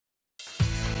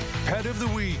Pet of the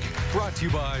Week, brought to you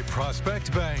by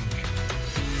Prospect Bank.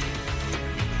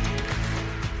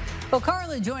 Well,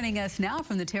 Carla joining us now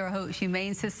from the Terre Haute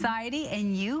Humane Society,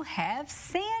 and you have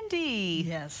Sandy.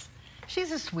 Yes,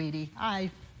 she's a sweetie.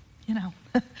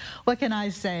 What can I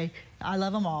say? I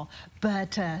love them all.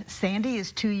 But Sandy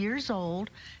is 2 years old.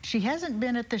 She hasn't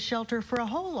been at the shelter for a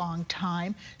whole long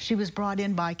time. She was brought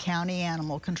in by County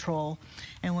Animal Control.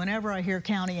 And whenever I hear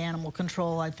County Animal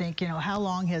Control, I think, how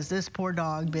long has this poor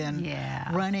dog been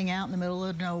running out in the middle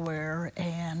of nowhere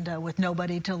and with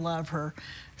nobody to love her?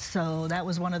 So that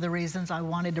was one of the reasons I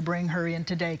wanted to bring her in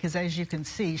today, because as you can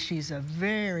see, she's a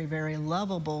very, very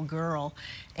lovable girl,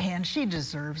 and she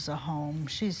deserves a home.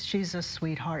 She's a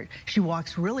sweetheart. She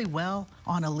walks really well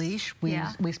on a leash.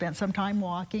 We spent some time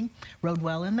walking, rode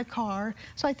well in the car,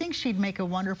 so I think she'd make a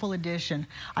wonderful addition.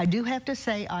 I do have to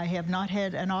say I have not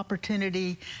had an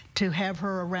opportunity to have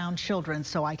her around children,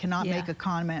 so I cannot make a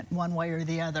comment one way or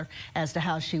the other as to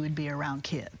how she would be around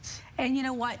kids. And you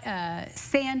know what,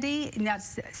 Sandy, not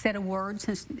said a word,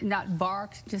 since not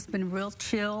barked, just been real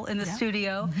chill in the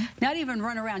studio, not even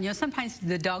run around. Sometimes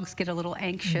the dogs get a little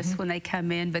anxious when they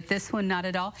come in, but this one, not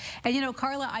at all. And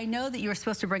Carla, I know that you were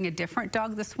supposed to bring a different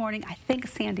dog this morning. I think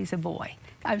Sandy's a boy.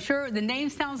 I'm sure the name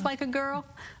sounds like a girl,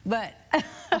 but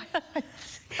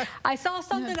I saw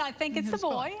something, I think it's a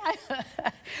boy.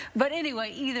 But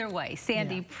anyway, either way,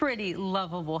 Sandy, pretty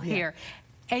lovable here.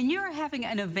 And you're having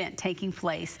an event taking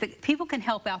place that people can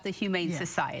help out the Humane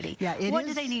Society. What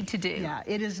do they need to do? Yeah,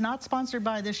 it is not sponsored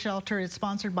by the shelter. It's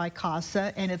sponsored by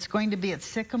CASA, and it's going to be at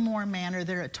Sycamore Manor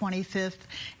there at 25th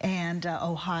and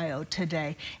Ohio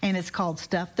today. And it's called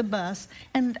Stuff the Bus.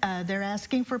 And they're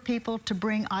asking for people to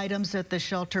bring items that the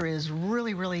shelter is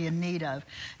really, really in need of.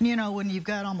 And, when you've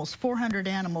got almost 400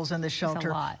 animals in the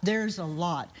shelter, there's a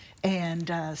lot. And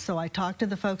so I talked to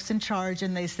the folks in charge,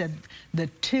 and they said the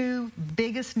two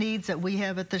biggest needs that we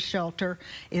have at the shelter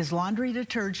is laundry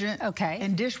detergent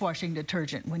and dishwashing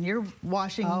detergent. When you're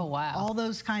washing all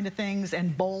those kind of things,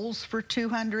 and bowls for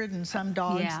 200 and some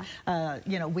dogs,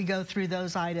 we go through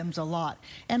those items a lot.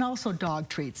 And also dog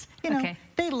treats.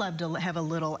 They love to have a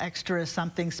little extra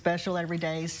something special every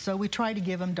day, so we try to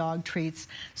give them dog treats.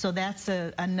 So that's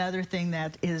another thing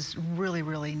that is really,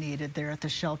 really needed there at the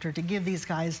shelter, to give these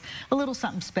guys a little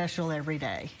something special every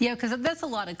day. Yeah, because that's a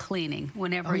lot of cleaning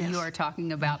whenever you are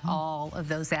talking about all of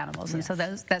those animals, and so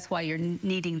that's why you're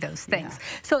needing those things.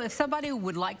 So if somebody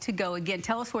would like to go, again,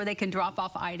 tell us where they can drop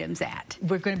off items at.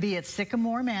 We're going to be at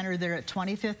Sycamore Manor there at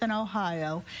 25th and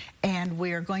Ohio, and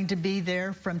we are going to be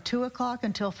there from 2 o'clock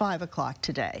until 5 o'clock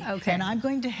today. And I'm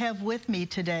going to have with me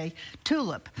today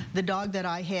Tulip, the dog that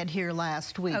I had here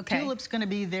last week. Tulip's going to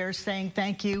be there saying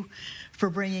thank you for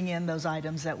bringing in those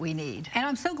items that we need. And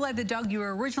I'm so glad the dog you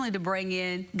were originally to bring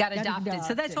in got adopted.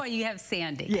 So that's why you have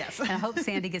Sandy. Yes. And I hope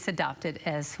Sandy gets adopted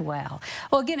as well.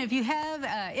 Well, again, if you have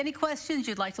any questions,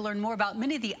 you'd like to learn more about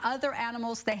many of the other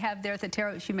animals they have there at the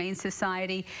Terre Haute Humane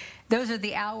Society, those are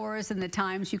the hours and the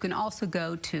times. You can also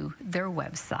go to their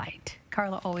website.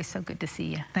 Carla, always so good to see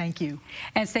you. Thank you.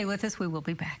 And stay with us. We will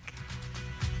be back.